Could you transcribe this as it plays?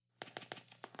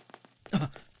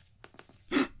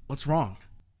What's wrong?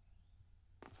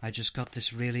 I just got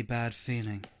this really bad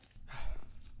feeling.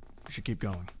 We should keep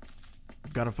going.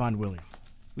 We've got to find William.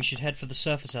 We should head for the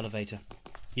surface elevator.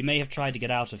 He may have tried to get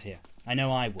out of here. I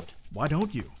know I would. Why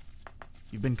don't you?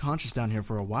 You've been conscious down here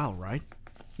for a while, right?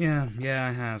 Yeah,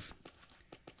 I have.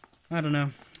 I don't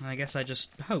know. I guess I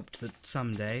just hoped that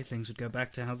someday things would go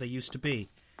back to how they used to be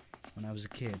when I was a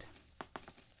kid.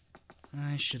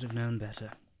 I should have known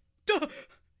better.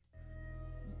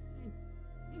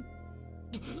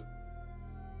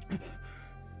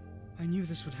 I knew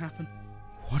this would happen.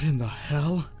 What in the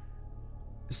hell?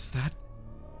 Is that...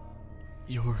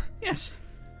 your... Yes.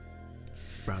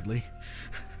 Bradley,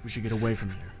 we should get away from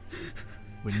here.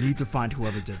 We need to find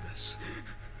whoever did this.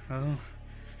 Oh,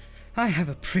 I have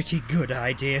a pretty good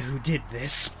idea who did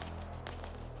this.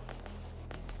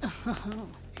 Oh,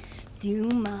 do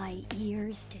my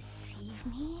ears deceive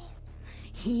me?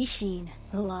 Ishin,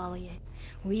 Loliot,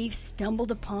 we've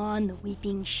stumbled upon the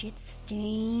weeping shit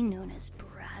stain known as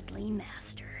Bradley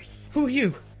Masters. Who are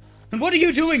you? And what are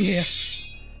you doing here?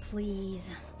 Please,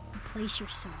 place your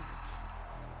swords.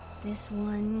 This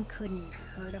one couldn't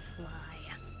hurt a fly.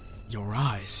 Your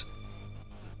eyes.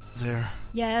 They're...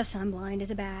 Yes, I'm blind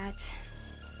as a bat.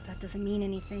 That doesn't mean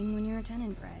anything when you're a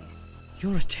Tenebrae.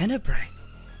 You're a Tenebrae?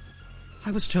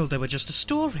 I was told they were just a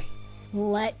story.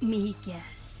 Let me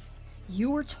guess.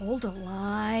 You were told a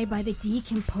lie by the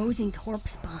decomposing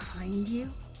corpse behind you?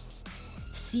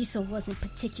 Cecil wasn't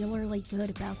particularly good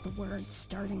about the words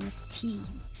starting with T,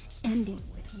 ending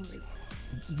with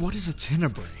Ruth. What is a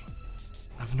Tenebrae?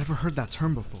 I've never heard that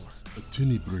term before. A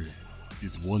Tenebrae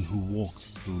is one who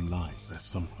walks through life as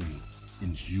something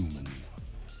inhuman.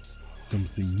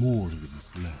 Something more than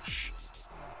flesh.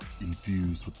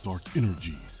 Infused with dark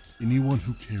energy, anyone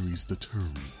who carries the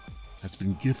term has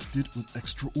been gifted with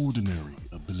extraordinary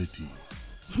abilities.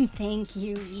 Thank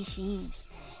you, Ishin.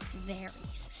 Very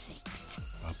succinct.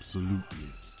 Absolutely,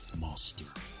 Master.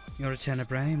 You're a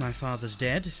Tenebrae, my father's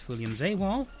dead, William's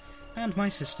AWOL, and my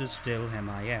sister's still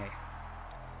MIA.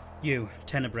 You,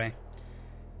 Tenebrae,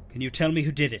 can you tell me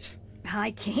who did it? I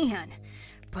can,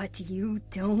 but you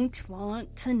don't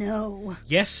want to know.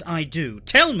 Yes, I do.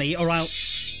 Tell me, or I'll...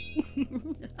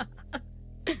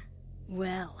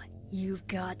 Well, you've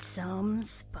got some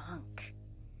spunk.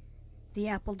 The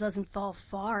apple doesn't fall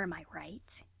far, am I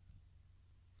right?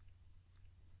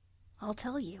 I'll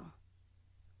tell you.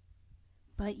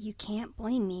 But you can't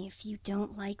blame me if you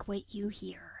don't like what you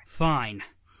hear. Fine.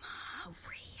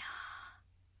 Maria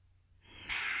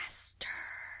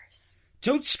Masters.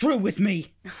 Don't screw with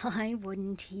me! I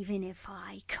wouldn't even if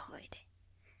I could.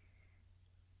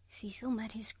 Cecil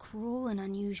met his cruel and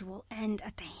unusual end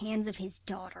at the hands of his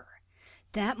daughter.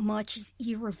 That much is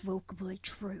irrevocably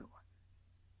true.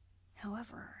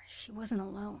 However, she wasn't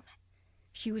alone.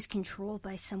 She was controlled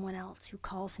by someone else who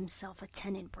calls himself a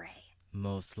Tenebrae.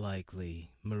 Most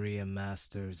likely, Maria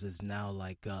Masters is now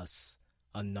like us,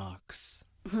 a Nox.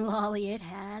 Loliot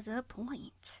has a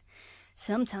point.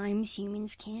 Sometimes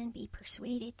humans can be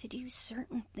persuaded to do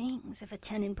certain things if a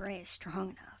Tenebrae is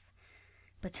strong enough.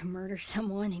 But to murder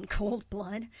someone in cold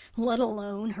blood, let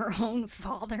alone her own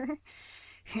father,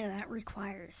 that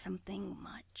requires something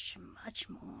much, much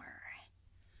more.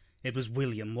 It was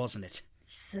William, wasn't it?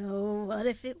 So what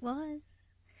if it was?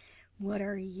 What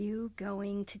are you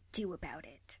going to do about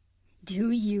it?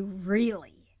 Do you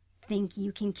really think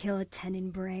you can kill a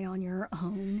Tenebrae on your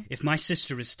own? If my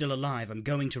sister is still alive, I'm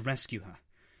going to rescue her,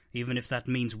 even if that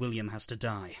means William has to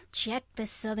die. Check the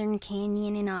Southern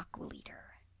Canyon and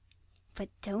Aqualeader. But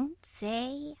don't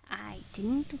say I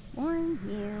didn't warn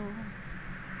you.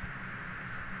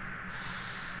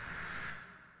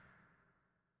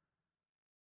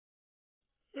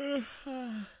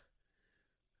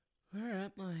 Where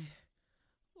am I?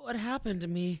 What happened to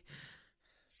me?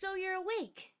 So you're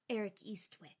awake, Eric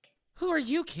Eastwick. Who are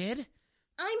you, kid?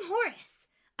 I'm Horace.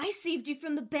 I saved you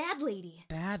from the bad lady.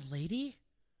 Bad lady?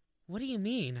 What do you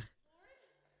mean?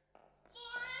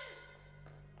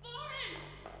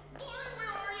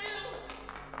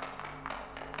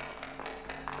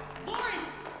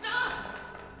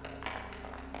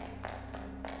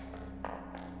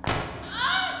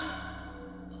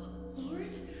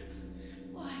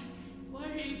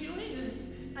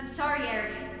 Sorry,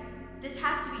 Eric. This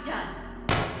has to be done.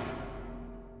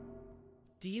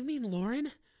 Do you mean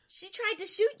Lauren? She tried to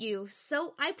shoot you,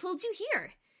 so I pulled you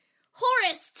here.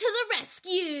 Horace to the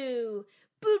rescue!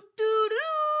 Boot-doo-doo!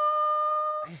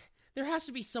 There has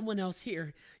to be someone else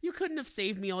here. You couldn't have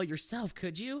saved me all yourself,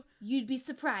 could you? You'd be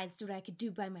surprised what I could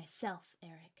do by myself,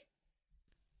 Eric.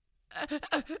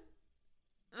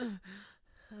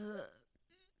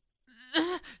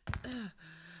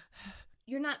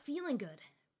 You're not feeling good,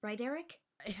 right, Eric?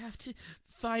 I have to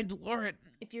find Lauren.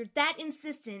 If you're that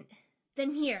insistent,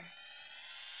 then here.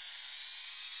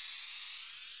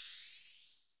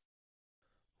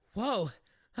 Whoa,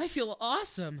 I feel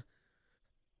awesome.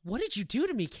 What did you do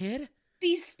to me, kid?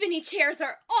 These spinny chairs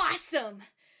are awesome!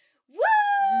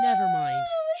 Woo! Never mind.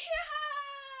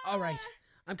 Yeah! All right,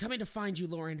 I'm coming to find you,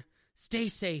 Lauren. Stay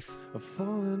safe. I've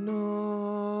fallen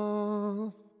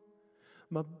off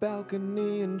my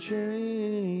balcony and chained,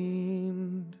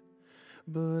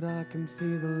 but I can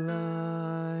see the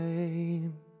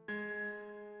line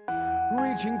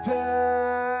reaching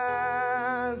past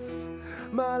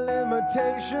my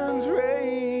limitations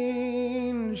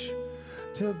range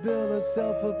to build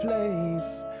myself a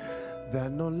place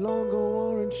that no longer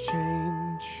warrants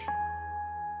change.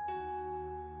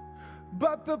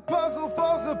 But the puzzle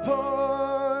falls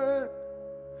apart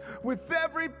with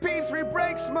every piece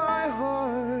re-breaks my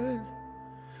heart.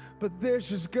 But there's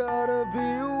just gotta be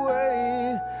a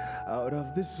way out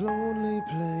of this lonely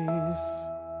place.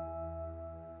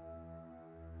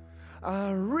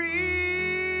 I reach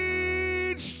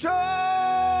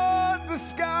toward the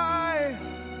sky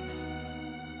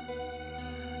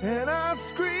and I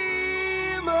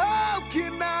scream, how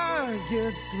can I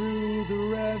get through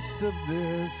the rest of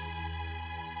this?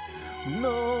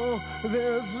 No,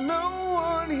 there's no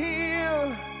one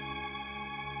here.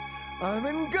 I'm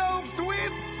engulfed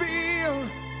with fear,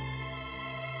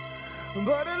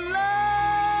 but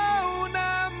alone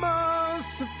I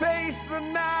must face the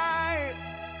night.